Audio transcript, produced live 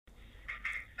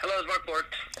Hello, it's Mark Borg.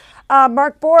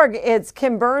 Mark Borg, it's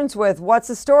Kim Berns with What's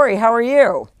the Story? How are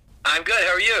you? I'm good.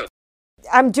 How are you?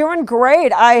 I'm doing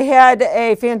great. I had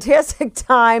a fantastic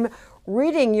time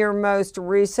reading your most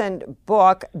recent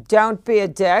book, Don't Be a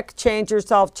Dick, Change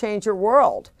Yourself, Change Your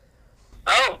World.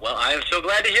 Oh, well, I am so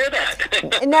glad to hear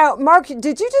that. Now, Mark,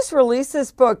 did you just release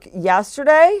this book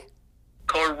yesterday?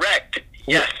 Correct.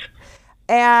 Yes.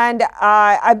 And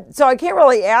so I can't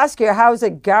really ask you, how's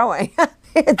it going?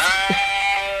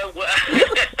 Well,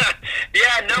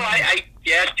 yeah, no,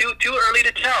 yeah, it's too early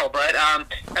to tell. But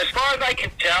as far as I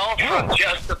can tell from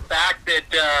just the fact that,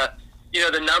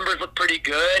 the numbers look pretty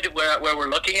good where we're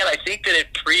looking at, I think that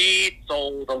it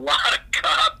pre-sold a lot of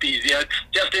copies,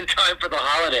 just in time for the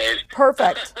holidays.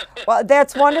 Perfect. Well,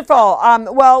 that's wonderful.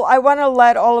 Well, I want to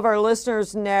let all of our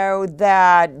listeners know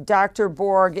that Dr.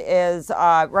 Borg is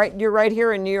you're right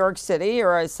here in New York City.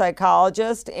 You're a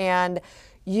psychologist, and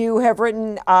you have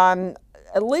written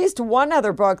at least one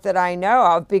other book that I know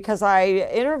of because I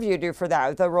interviewed you for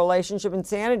that, the Relationship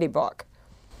Insanity book.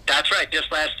 That's right. Just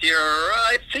last year,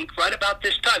 I think right about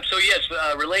this time. So yes,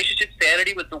 Relationship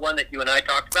Sanity was the one that you and I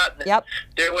talked about. And yep.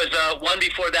 There was one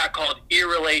before that called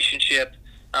Irrelationship,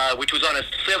 which was on a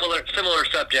similar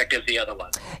subject as the other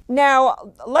one.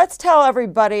 Now, let's tell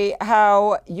everybody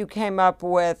how you came up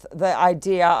with the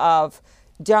idea of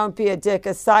Don't Be a Dick,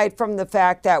 aside from the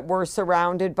fact that we're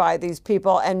surrounded by these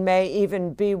people and may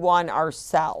even be one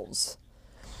ourselves.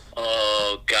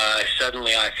 Oh gosh!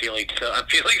 Suddenly I'm feeling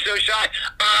so shy.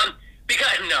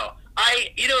 Because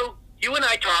you and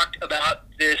I talked about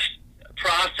this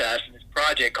process, this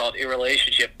project called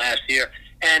Irrelationship last year,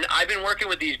 and I've been working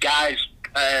with these guys.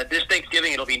 This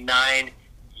Thanksgiving it'll be 9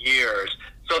 years.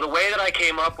 So the way that I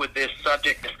came up with this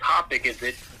topic, is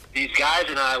that these guys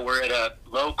and I were at a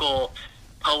local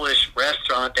Polish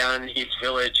restaurant down in the East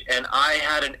Village, and I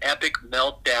had an epic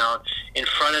meltdown in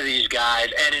front of these guys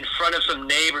and in front of some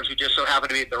neighbors who just so happened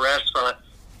to be at the restaurant.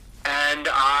 And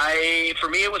for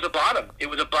me, it was a bottom. It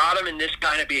was a bottom in this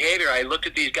kind of behavior. I looked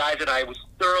at these guys and I was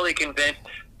thoroughly convinced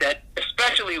that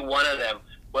especially one of them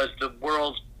was the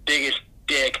world's biggest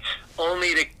dick,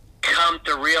 only to come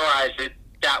to realize that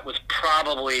that was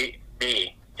probably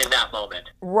me in that moment.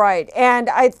 Right. And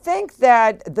I think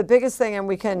that the biggest thing, and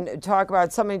we can talk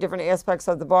about so many different aspects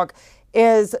of the book,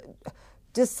 is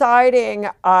deciding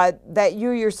that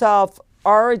you yourself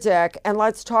are a dick. And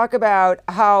let's talk about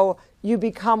how you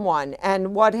become one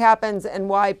and what happens and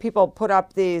why people put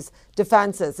up these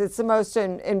defenses. It's the most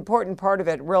important part of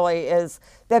it, really, is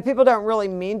that people don't really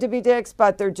mean to be dicks,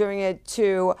 but they're doing it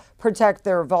to protect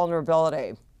their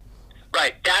vulnerability.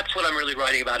 Right, that's what I'm really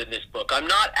writing about in this book. I'm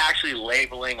not actually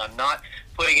labeling, I'm not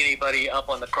putting anybody up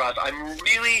on the cross. I'm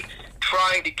really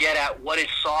trying to get at what is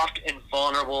soft and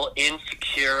vulnerable,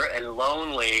 insecure and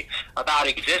lonely about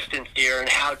existence here, and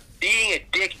how being a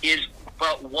dick is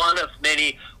but one of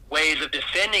many ways of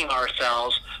defending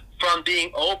ourselves from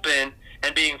being open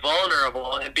and being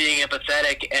vulnerable and being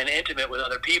empathetic and intimate with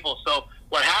other people. So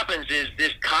what happens is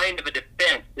this kind of a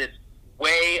defense, this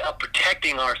way of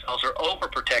protecting ourselves or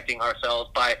overprotecting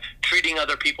ourselves by treating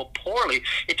other people poorly,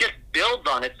 it just builds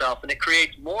on itself and it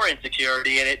creates more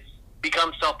insecurity and it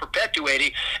becomes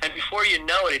self-perpetuating, and before you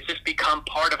know it, it's just become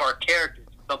part of our character,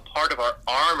 it's become part of our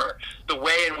armor, the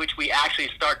way in which we actually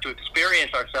start to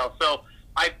experience ourselves. So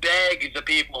I beg the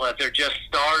people as they're just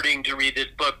starting to read this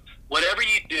book, whatever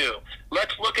you do,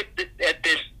 let's look at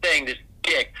this thing, this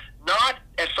dick, not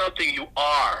as something you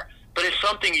are, but as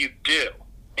something you do.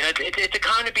 And it's a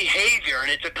kind of behavior, and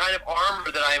it's a kind of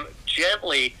armor that I'm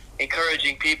gently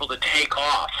encouraging people to take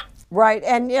off. Right,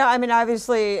 and yeah, I mean,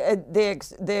 obviously, the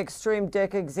extreme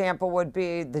dick example would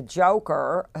be the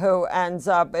Joker, who ends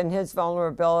up in his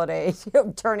vulnerability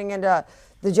turning into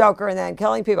the Joker and then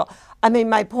killing people. I mean,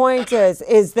 my point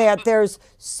is that there's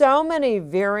so many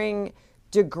varying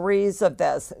degrees of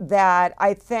this that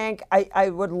I think I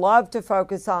would love to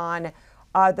focus on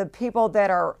the people that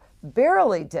are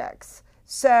barely dicks.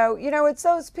 So, it's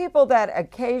those people that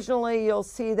occasionally you'll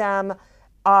see them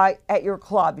at your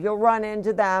club. You'll run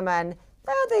into them and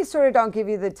they sort of don't give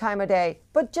you the time of day,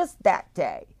 but just that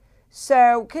day.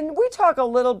 So can we talk a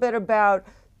little bit about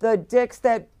the dicks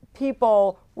that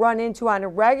people run into on a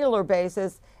regular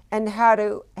basis and how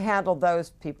to handle those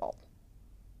people?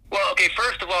 Well, okay,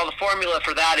 first of all, the formula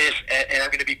for that is, and I'm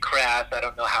going to be crass, I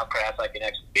don't know how crass I can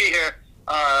actually be here,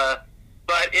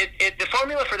 but the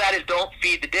formula for that is don't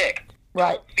feed the dick.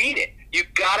 Right. Don't feed it.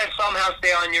 You've got to somehow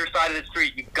stay on your side of the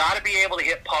street. You've got to be able to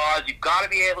hit pause. You've got to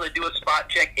be able to do a spot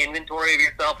check inventory of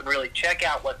yourself and really check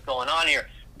out what's going on here.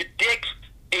 The dicks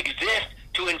exist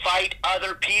to to invite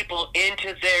other people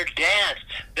into their dance.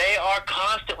 They are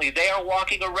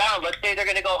walking around. Let's say they're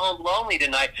going to go home lonely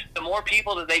tonight. The more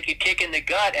people that they could kick in the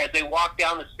gut as they walk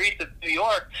down the streets of New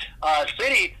York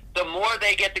City, the more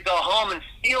they get to go home and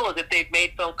feel as if they've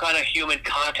made some kind of human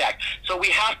contact. So we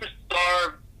have to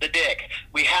starve the dick.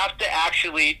 We have to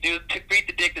actually treat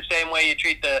the dick the same way you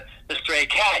treat the stray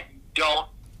cat. Don't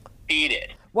feed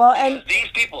it. Well, because and these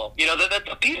people,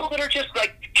 the people that are just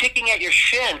like kicking at your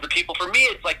shins, the people, for me,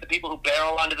 it's like the people who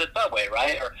barrel onto the subway,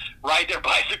 right? Or ride their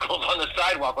bicycles on the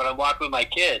sidewalk when I'm walking with my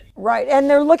kids. right, and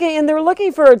they're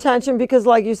looking for attention because,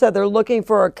 like you said, they're looking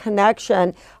for a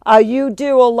connection. You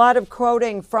do a lot of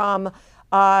quoting from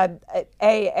AA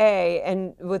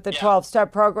and with the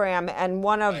 12-step program, and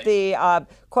one of the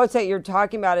quotes that you're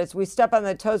talking about is, "We step on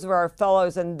the toes of our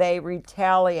fellows and they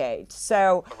retaliate."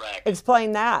 So, correct.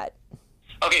 Explain that.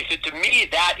 Okay, so to me,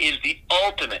 that is the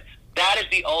ultimate. That is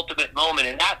the ultimate moment,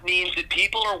 and that means that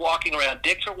people are walking around,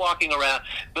 dicks are walking around,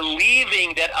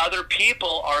 believing that other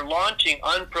people are launching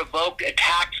unprovoked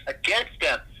attacks against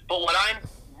them. But what I'm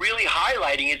really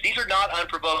highlighting is these are not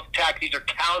unprovoked attacks, these are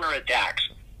counterattacks.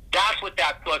 That's what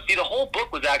that quote. See, the whole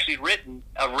book was actually written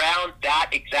around that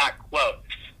exact quote.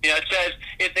 It says,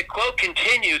 if the quote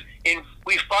continues,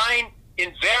 we find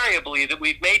invariably that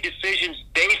we've made decisions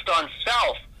based on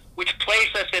self, which place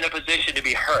us in a position to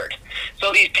be hurt.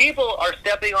 So these people are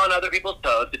stepping on other people's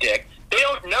toes, the dick. They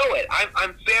don't know it.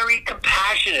 I'm very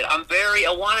compassionate. I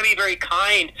want to be very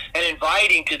kind and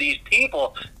inviting to these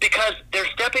people because they're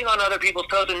stepping on other people's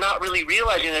toes and not really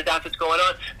realizing that that's what's going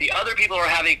on. The other people are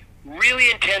having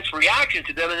really intense reactions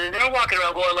to them, and then they're walking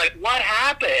around going like, what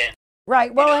happened?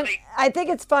 Right. Well, I think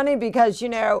it's funny because,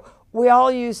 we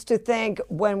all used to think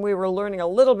when we were learning a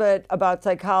little bit about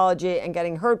psychology and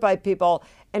getting hurt by people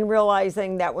and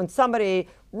realizing that when somebody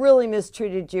really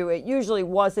mistreated you, it usually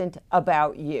wasn't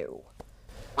about you.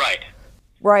 Right.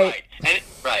 Right.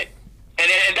 Right.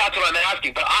 And that's what I'm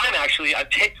asking. But I'm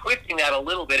twisting that a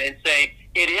little bit and saying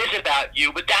it is about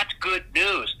you, but that's good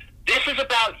news. This is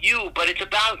about you, but it's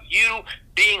about you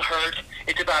being hurt.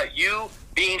 It's about you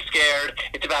being scared.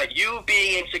 It's about you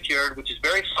being insecure, which is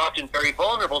very soft and very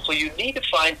vulnerable. So you need to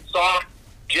find soft,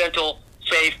 gentle,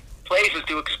 safe places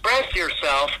to express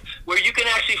yourself where you can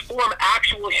actually form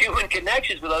actual human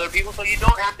connections with other people so you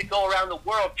don't have to go around the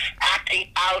world acting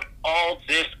out all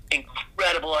this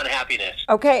incredible unhappiness.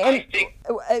 Okay,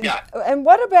 and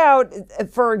what about,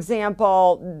 for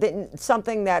example,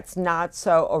 something that's not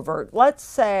so overt? Let's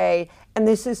say, and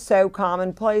this is so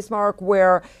commonplace, Mark,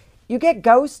 where you get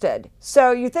ghosted.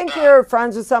 So you think you're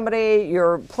friends with somebody,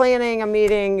 you're planning a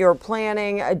meeting, you're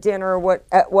planning a dinner, what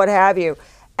have you,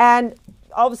 and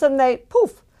all of a sudden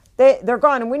they're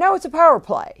gone, and we know it's a power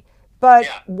play. But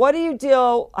how do you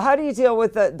deal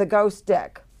with the ghost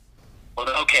dick? Well,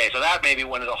 okay, so that may be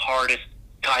one of the hardest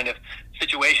kind of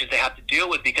situations they have to deal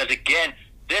with because, again,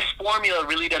 this formula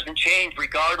really doesn't change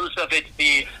regardless of it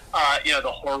the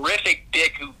horrific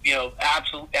dick who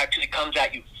actually comes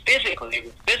at you physically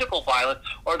with physical violence,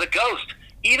 or the ghost.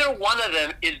 Either one of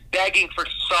them is begging for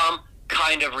some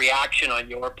kind of reaction on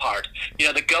your part.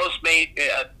 The ghost may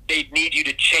they need you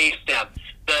to chase them.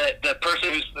 The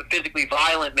person who's physically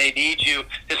violent may need you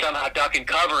to somehow duck and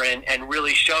cover and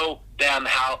really show them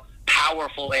how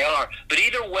powerful they are. But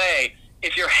either way,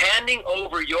 if you're handing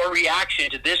over your reaction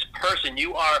to this person,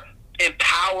 you are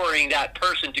empowering that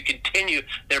person to continue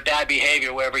their bad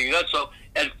behavior wherever you go. So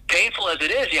as painful as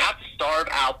it is, you have to starve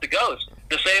out the ghost.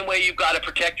 The same way you've got to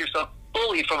protect yourself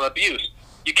fully from abuse.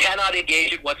 You cannot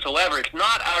engage it whatsoever. It's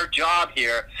not our job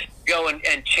here to go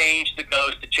and change the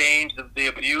ghost, to change the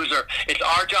abuser. It's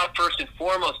our job first and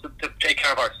foremost to take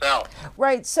care of ourselves.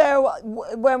 Right. So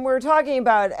when we're talking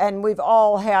about, and we've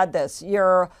all had this,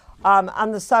 you're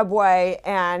on the subway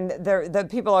and the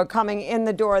people are coming in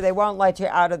the door, they won't let you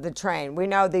out of the train. We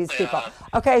know these people.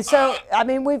 Okay, so I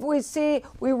mean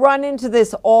we run into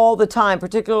this all the time,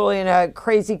 particularly in a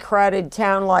crazy crowded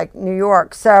town like New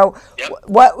York. So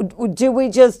what do we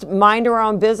just mind our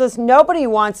own business? Nobody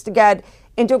wants to get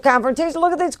into a confrontation.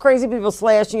 Look at these crazy people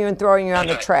slashing you and throwing you on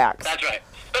the tracks. That's right.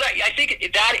 But I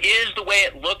think that is the way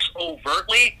it looks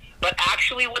overtly, but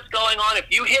actually what's going on, if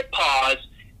you hit pause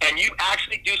and you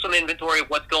actually do some inventory of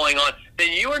what's going on,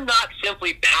 then you are not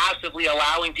simply passively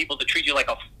allowing people to treat you like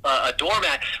a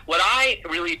doormat. What I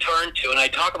really turn to, and I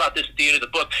talk about this at the end of the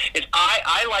book, is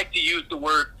I like to use the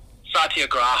word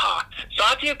satyagraha.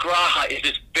 Satyagraha is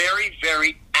this very,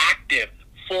 very active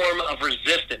form of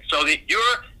resistance. So that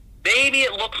maybe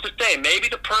it looks the same. Maybe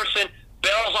the person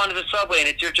barrels onto the subway and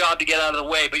it's your job to get out of the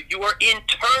way, but you are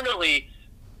internally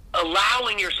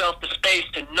allowing yourself the space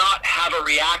to not have a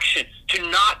reaction, to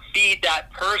not feed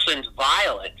that person's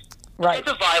violence. Right.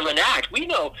 It's a violent act. We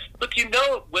know. Look, you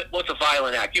know what's a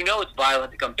violent act. You know it's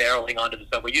violent to come barreling onto the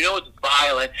subway. You know it's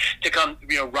violent to come,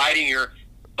 riding your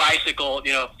bicycle,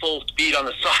 full speed on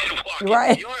the sidewalk.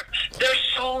 Right.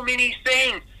 There's so many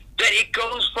things that it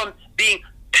goes from being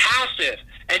passive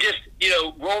and just,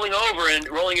 rolling over and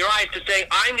rolling your eyes to saying,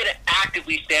 I'm going to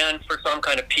actively stand for some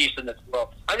kind of peace in this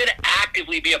world. I'm going to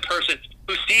actively be a person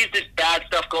who sees this bad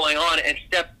stuff going on and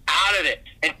steps out of it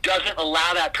and doesn't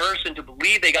allow that person to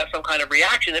believe they got some kind of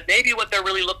reaction that may be what they're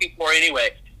really looking for anyway.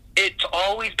 It's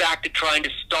always back to trying to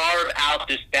starve out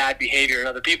this bad behavior in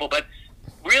other people. But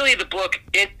really the book,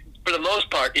 for the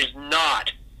most part, is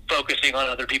not focusing on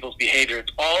other people's behavior.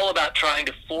 It's all about trying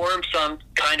to form some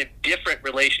kind of different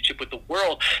relationship with the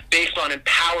world based on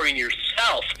empowering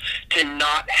yourself to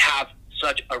not have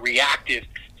such a reactive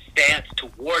stance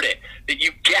toward it, that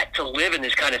you get to live in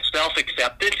this kind of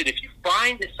self-acceptance. And if you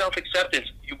find this self-acceptance,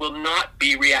 you will not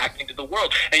be reacting to the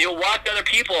world. And you'll watch other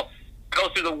people go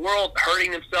through the world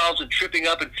hurting themselves and tripping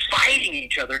up and fighting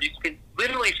each other. You can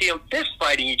literally see them fist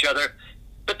fighting each other.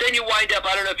 But then you wind up,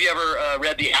 I don't know if you ever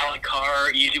read the Alan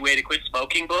Carr Easy Way to Quit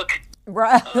Smoking book.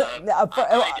 Right.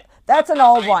 That's an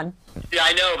old one. Yeah,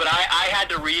 I know, but I had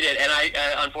to read it, and I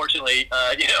unfortunately,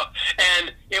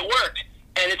 and it worked.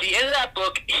 And at the end of that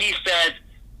book, he says,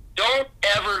 don't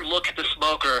ever look at the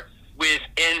smoker with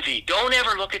envy. Don't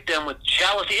ever look at them with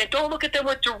jealousy, and don't look at them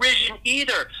with derision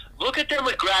either. Look at them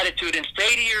with gratitude and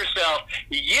say to yourself,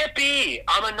 yippee,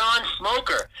 I'm a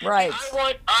non-smoker. Right. I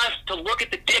want us to look at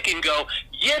the dick and go,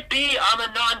 yippee, I'm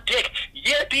a non-dick.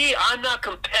 Yippee, I'm not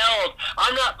compelled.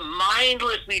 I'm not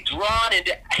mindlessly drawn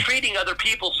into treating other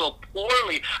people so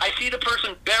poorly. I see the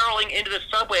person barreling into the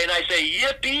subway and I say,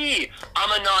 yippee,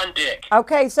 I'm a non-dick.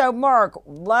 Okay, so Mark,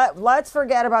 let's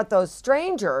forget about those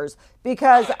strangers,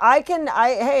 because I can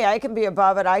be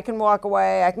above it. I can walk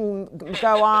away. I can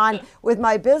go on with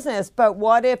my business. But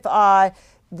what if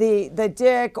the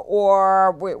dick,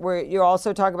 or you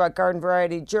also talk about garden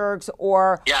variety jerks,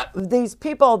 or these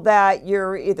people that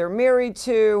you're either married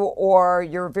to or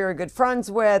you're very good friends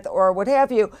with or what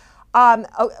have you?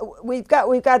 We've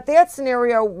got that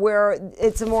scenario where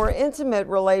it's a more intimate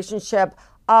relationship.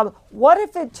 What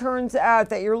if it turns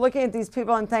out that you're looking at these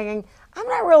people and thinking, I'm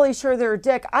not really sure they're a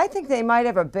dick. I think they might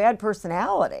have a bad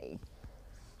personality.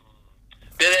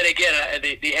 Then again,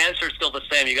 the answer is still the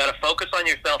same. You got to focus on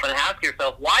yourself and ask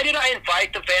yourself, why did I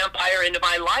invite the vampire into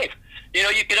my life?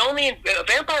 A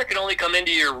vampire can only come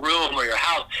into your room or your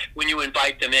house when you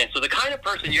invite them in. So the kind of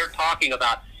person you're talking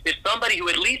about is somebody who,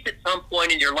 at least at some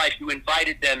point in your life, you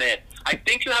invited them in. I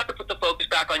think you have to put the focus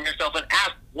back on yourself and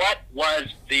ask, what was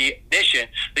the mission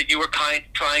that you were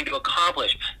trying to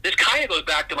accomplish? This kind of goes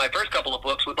back to my first couple of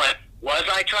books with, like, was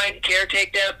I trying to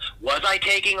caretake them? Was I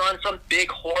taking on some big,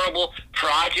 horrible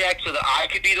project so that I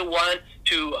could be the one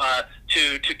to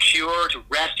cure, to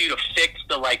rescue, to fix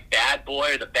the, like, bad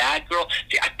boy or the bad girl?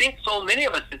 See, I think so many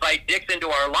of us invite dicks into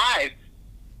our lives,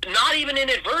 not even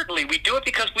inadvertently. We do it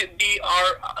because we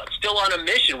are still on a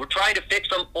mission. We're trying to fix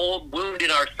some old wound in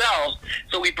ourselves,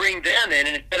 so we bring them in,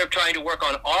 and instead of trying to work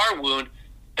on our wound,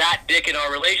 that dick in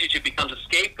our relationship becomes a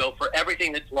scapegoat for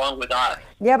everything that's wrong with us.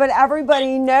 Yeah, but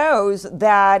everybody knows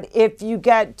that if you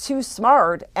get too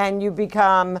smart and you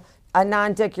become a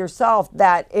non-dick yourself,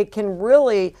 that it can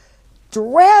really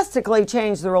drastically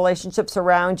change the relationships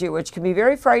around you, which can be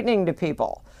very frightening to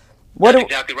people. That's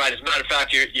exactly right. As a matter of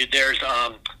fact, there's the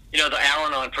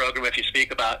Al-Anon program, if you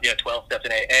speak about 12 steps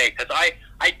in AA, because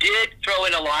I did throw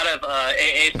in a lot of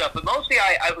AA stuff, but mostly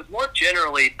I was more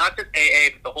generally, not just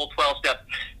AA, but the whole 12 steps,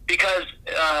 because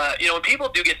when people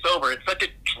do get sober, it's such a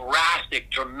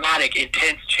drastic, dramatic,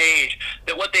 intense change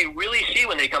that what they really see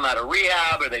when they come out of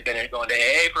rehab or they've been going to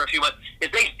AA for a few months is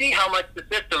they see how much the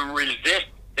system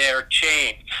resists their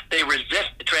change. They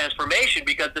resist the transformation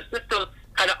because the system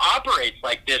kind of operates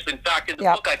like this. In fact, in the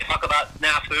book, I talk about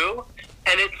snafu,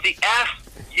 and it's the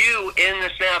F-U in the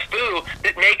snafu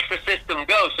that makes the system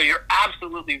go. So you're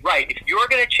absolutely right. If you're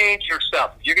going to change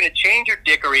yourself, if you're going to change your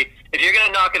dickery, if you're going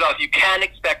to knock it off, you can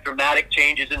expect dramatic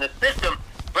changes in the system.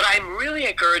 But I'm really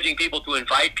encouraging people to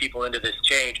invite people into this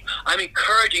change. I'm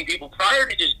encouraging people, prior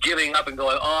to just giving up and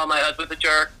going, oh, my husband's a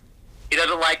jerk, he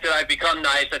doesn't like that I've become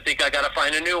nice, I think I got to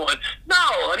find a new one. No,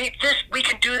 I mean, we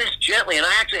can do this gently, and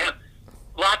I actually have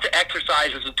lots of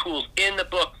exercises and tools in the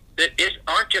book that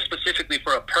aren't just specifically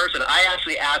for a person. I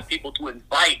actually ask people to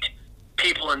invite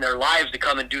people in their lives to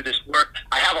come and do this work.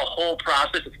 I have a whole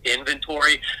process of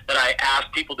inventory that I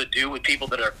ask people to do with people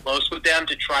that are close with them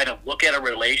to try to look at a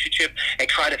relationship and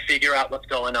try to figure out what's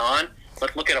going on.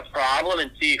 Let's look at a problem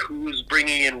and see who's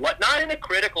bringing in what, not in a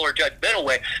critical or judgmental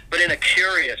way, but in a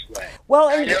curious way. Well,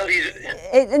 and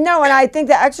I think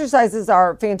the exercises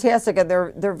are fantastic, and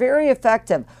they're very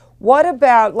effective. What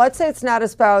about, let's say it's not a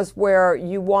spouse where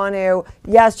you want to,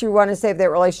 yes, you want to save that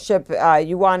relationship,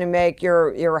 you want to make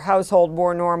your household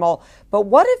more normal, but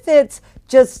what if it's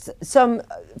just some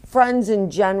friends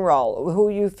in general who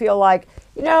you feel like,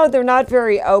 they're not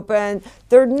very open,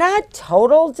 they're not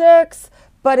total dicks,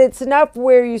 but it's enough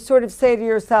where you sort of say to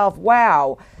yourself,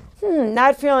 wow,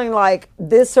 not feeling like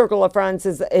this circle of friends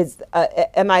is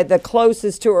am I the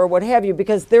closest to, or what have you,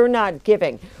 because they're not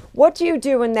giving. What do you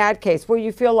do in that case where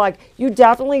you feel like you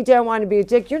definitely don't want to be a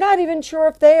dick? You're not even sure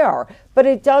if they are, but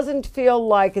it doesn't feel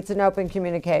like it's an open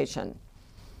communication.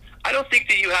 I don't think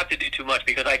that you have to do too much,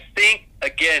 because I think,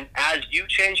 again, as you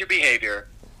change your behavior,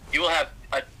 you will have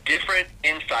a different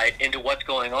insight into what's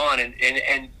going on,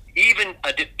 and even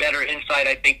a better insight,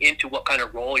 I think, into what kind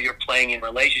of role you're playing in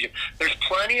relationships. There's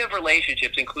plenty of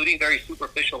relationships, including very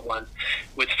superficial ones,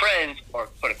 with friends, or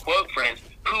quote-unquote friends,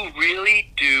 who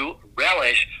really do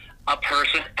relish a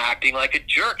person acting like a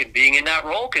jerk and being in that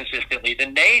role consistently. The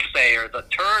naysayer, the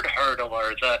turd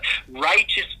hurdler, the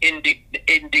righteous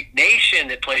indignation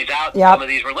that plays out in some of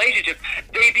these relationships,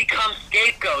 they become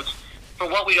scapegoats for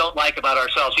what we don't like about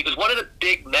ourselves. Because one of the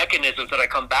big mechanisms that I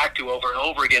come back to over and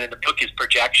over again in the book is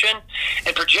projection.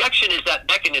 And projection is that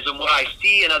mechanism where I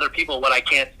see in other people what I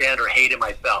can't stand or hate in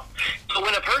myself. So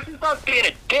when a person's not being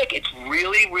a dick, it's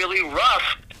really, really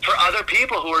rough for other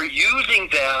people who are using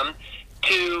them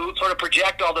to sort of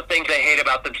project all the things they hate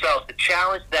about themselves. The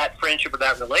challenge that friendship or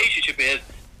that relationship is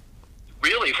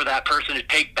really for that person to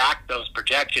take back those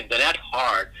projections, and that's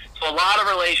hard. So a lot of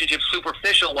relationships,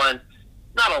 superficial ones,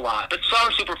 not a lot, but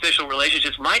some superficial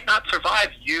relationships might not survive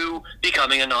you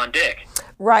becoming a non-dick.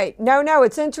 Right. No,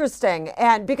 it's interesting,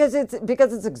 and because it's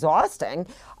exhausting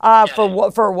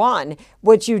for one,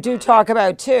 which you do talk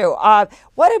about too.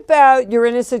 What about you're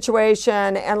in a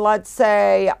situation, and let's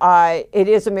say it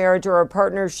is a marriage or a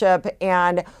partnership,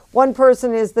 and one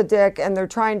person is the dick, and they're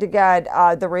trying to get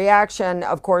the reaction,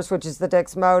 of course, which is the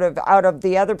dick's motive, out of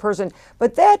the other person,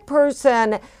 but that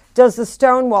person does the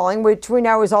stonewalling, which we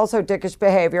know is also dickish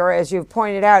behavior, as you've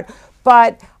pointed out.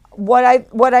 But what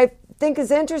I think is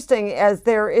interesting is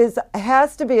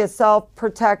has to be a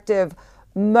self-protective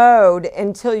mode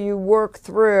until you work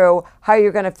through how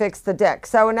you're going to fix the dick.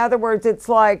 So in other words, it's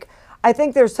like, I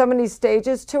think there's so many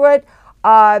stages to it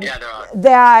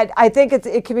that I think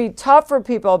it can be tough for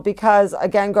people because,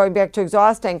 again, going back to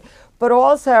exhausting, but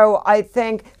also I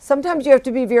think sometimes you have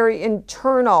to be very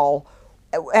internal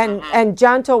and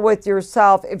gentle with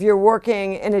yourself if you're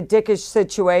working in a dickish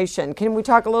situation. Can we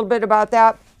talk a little bit about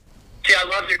that? See, I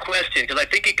love your question, because I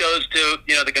think it goes to,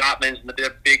 the Gottmans and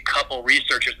the big couple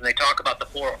researchers, and they talk about the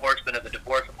four horsemen of the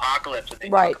divorce apocalypse, and they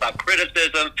talk about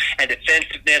criticism and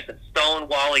defensiveness and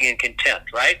stonewalling and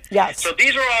contempt, right? Yes. So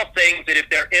these are all things that if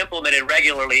they're implemented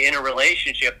regularly in a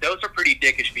relationship, those are pretty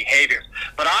dickish behaviors.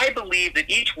 But I believe that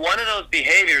each one of those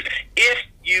behaviors, if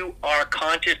you are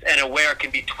conscious and aware,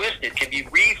 can be twisted, can be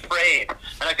reframed.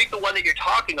 And I think the one that you're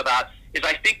talking about is,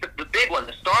 I think, the big one,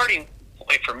 the starting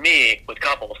point for me with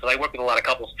couples, because I work with a lot of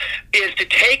couples, is to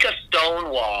take a stone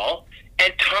wall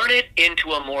and turn it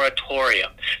into a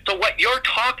moratorium. So what you're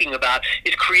talking about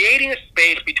is creating a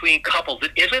space between couples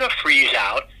that isn't a freeze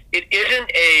out, it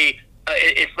isn't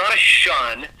it's not a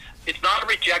shun, it's not a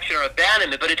rejection or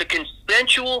abandonment, but it's a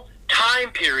consensual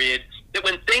time period that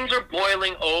when things are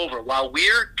boiling over, while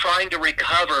we're trying to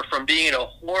recover from being in a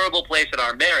horrible place in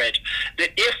our marriage, that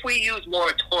if we use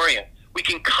moratorium, we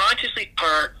can consciously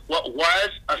turn what was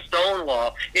a stone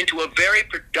wall into a very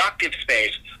productive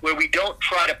space where we don't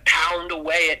try to pound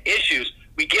away at issues.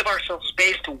 We give ourselves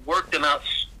space to work them out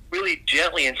really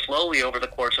gently and slowly over the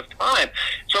course of time.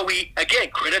 So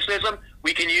criticism,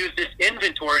 we can use this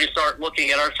inventory to start looking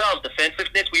at ourselves.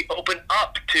 Defensiveness, we open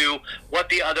up to what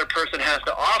the other person has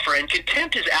to offer. And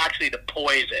contempt is actually the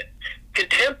poison.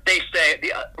 Contempt, they say,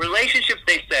 the relationships,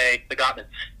 they say, the Gottmans,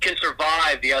 can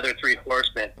survive the other three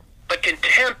horsemen. But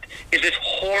contempt is this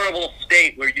horrible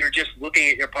state where you're just looking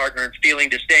at your partner and feeling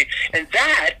disdain. And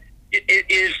that it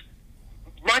is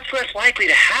much less likely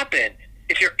to happen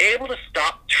if you're able to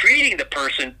stop treating the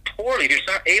person poorly, if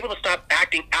you're able to stop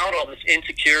acting out all this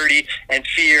insecurity and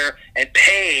fear and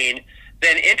pain.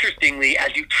 Then interestingly,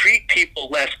 as you treat people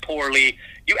less poorly,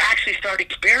 you actually start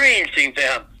experiencing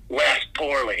them less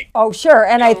poorly. Oh, sure.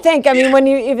 And I think, when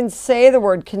you even say the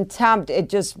word contempt, it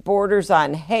just borders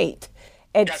on hate.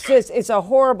 It's just, it's a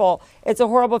horrible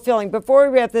feeling. Before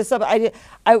we wrap this up,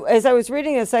 as I was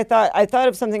reading this, I thought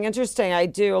of something interesting. I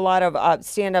do a lot of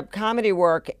stand-up comedy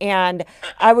work, and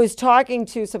I was talking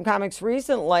to some comics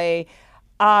recently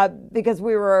because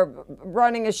we were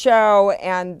running a show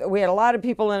and we had a lot of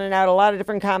people in and out, a lot of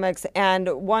different comics, and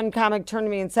one comic turned to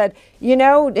me and said, you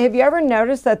know, have you ever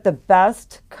noticed that the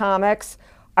best comics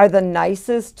are the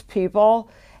nicest people?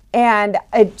 And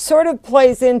it sort of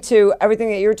plays into everything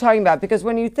that you're talking about, because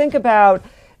when you think about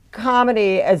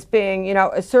comedy as being, you know,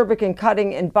 acerbic and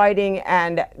cutting and biting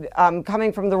and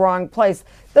coming from the wrong place,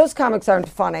 those comics aren't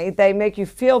funny. They make you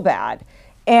feel bad.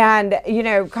 And, you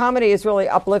know, comedy is really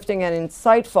uplifting and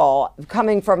insightful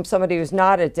coming from somebody who's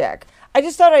not a dick. I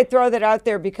just thought I'd throw that out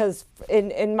there because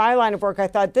in my line of work, I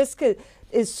thought this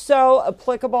is so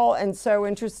applicable and so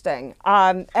interesting.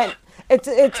 And it's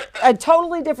a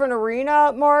totally different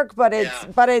arena, Mark, but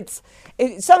it's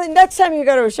something. Next time you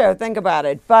go to a show, think about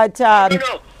it. But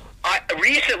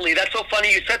recently, that's so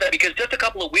funny you said that, because just a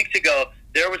couple of weeks ago,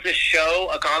 there was this show,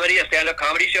 a stand-up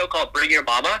comedy show called Bring Your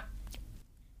Mama.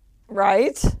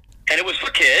 Right. And it was for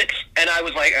kids, and I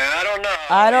was like,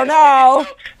 I don't know.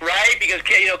 Right? Because,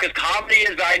 you know, because comedy,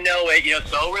 as I know it, you know,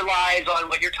 so relies on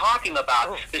what you're talking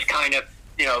about. This kind of,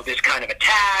 you know, this kind of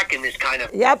attack and this kind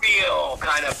of real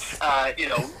kind of, you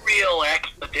know, real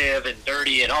expletive and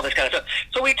dirty and all this kind of stuff.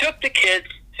 So we took the kids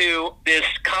to this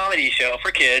comedy show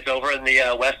for kids over in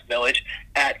the West Village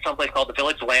at someplace called the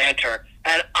Village Lantern.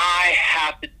 And I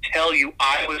have to tell you,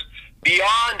 I was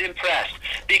beyond impressed,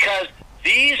 because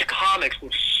these comics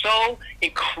were so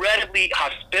incredibly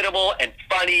hospitable and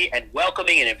funny and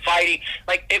welcoming and inviting.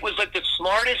 Like, it was like the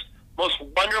smartest, most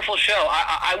wonderful show.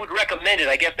 I would recommend it.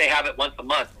 I guess they have it once a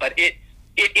month, but it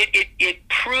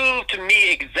proved to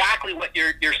me exactly what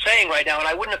you're saying right now, and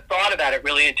I wouldn't have thought about it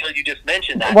really until you just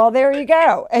mentioned that. Well, there you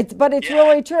go. It's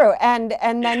really true, and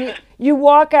then you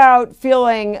walk out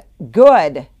feeling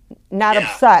good, not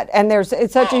upset, and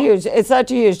it's such a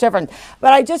huge difference.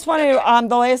 But I just want to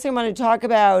the last thing I want to talk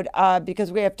about,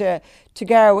 because we have to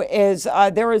go, is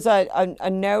there is a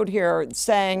note here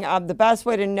saying the best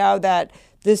way to know that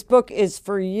this book is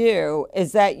for you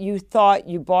is that you thought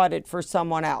you bought it for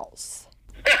someone else.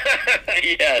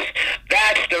 Yes,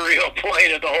 that's the real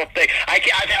point of the whole thing. I've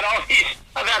had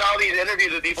all these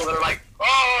interviews with people that are like,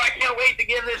 "Oh, I can't wait to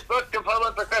give this book to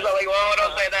public for Christmas." I'm like, "Whoa,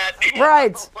 don't say that."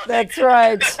 Right, that's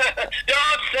right.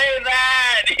 Don't say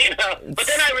that. You know. But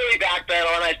then I really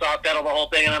backpedal and I soft pedal the whole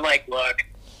thing, and I'm like, "Look,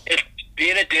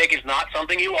 being a dick is not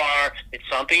something you are. It's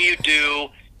something you do.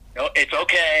 You know, it's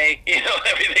okay. You know,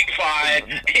 everything's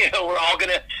fine. You know,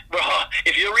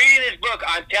 if you're reading this book,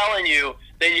 I'm telling you,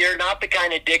 then you're not the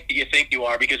kind of dick that you think you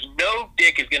are, because no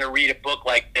dick is going to read a book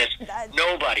like this.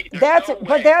 Nobody.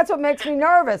 But that's what makes me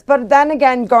nervous. But then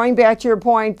again, going back to your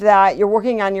point that you're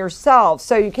working on yourself,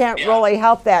 so you can't really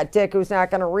help that dick who's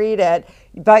not going to read it,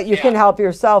 but you can help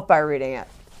yourself by reading it.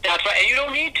 That's right. And you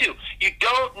don't need to. You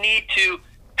don't need to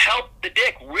help the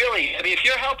dick, really. I mean, if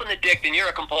you're helping the dick, then you're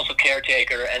a compulsive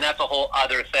caretaker, and that's a whole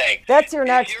other thing. That's your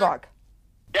next book.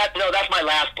 That's my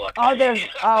last book. Okay.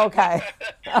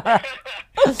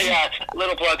 Yeah,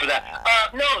 little plug for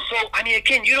that. No, so, I mean,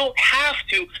 again, you don't have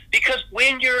to, because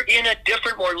when you're in a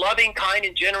different, more loving, kind,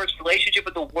 and generous relationship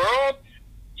with the world,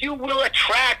 you will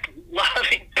attract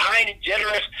loving, kind, and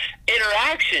generous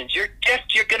interactions. You're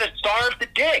going to starve the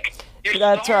dick. You're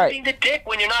starving the dick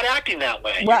when you're not acting that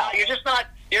way. Well, you're just not.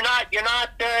 You're not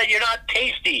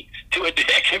tasty to a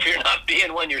dick if you're not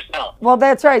being one yourself. Well,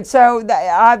 that's right. So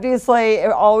obviously,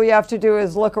 all we have to do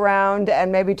is look around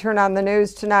and maybe turn on the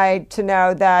news tonight to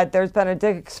know that there's been a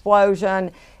dick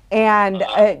explosion, and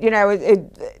you know,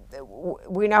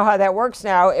 we know how that works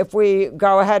now. If we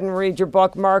go ahead and read your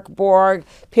book, Mark Borg,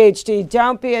 PhD,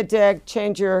 Don't Be a Dick,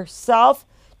 Change Yourself,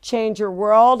 Change Your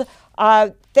World.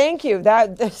 Thank you.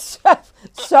 That's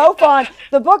so fun.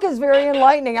 The book is very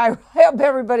enlightening. I hope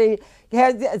everybody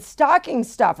has a stocking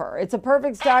stuffer. It's a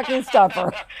perfect stocking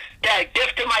stuffer. Yeah,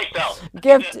 gift to myself.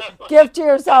 Gift to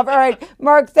yourself. All right,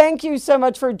 Mark, thank you so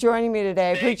much for joining me today.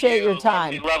 I appreciate your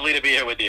time. It's lovely to be here with you.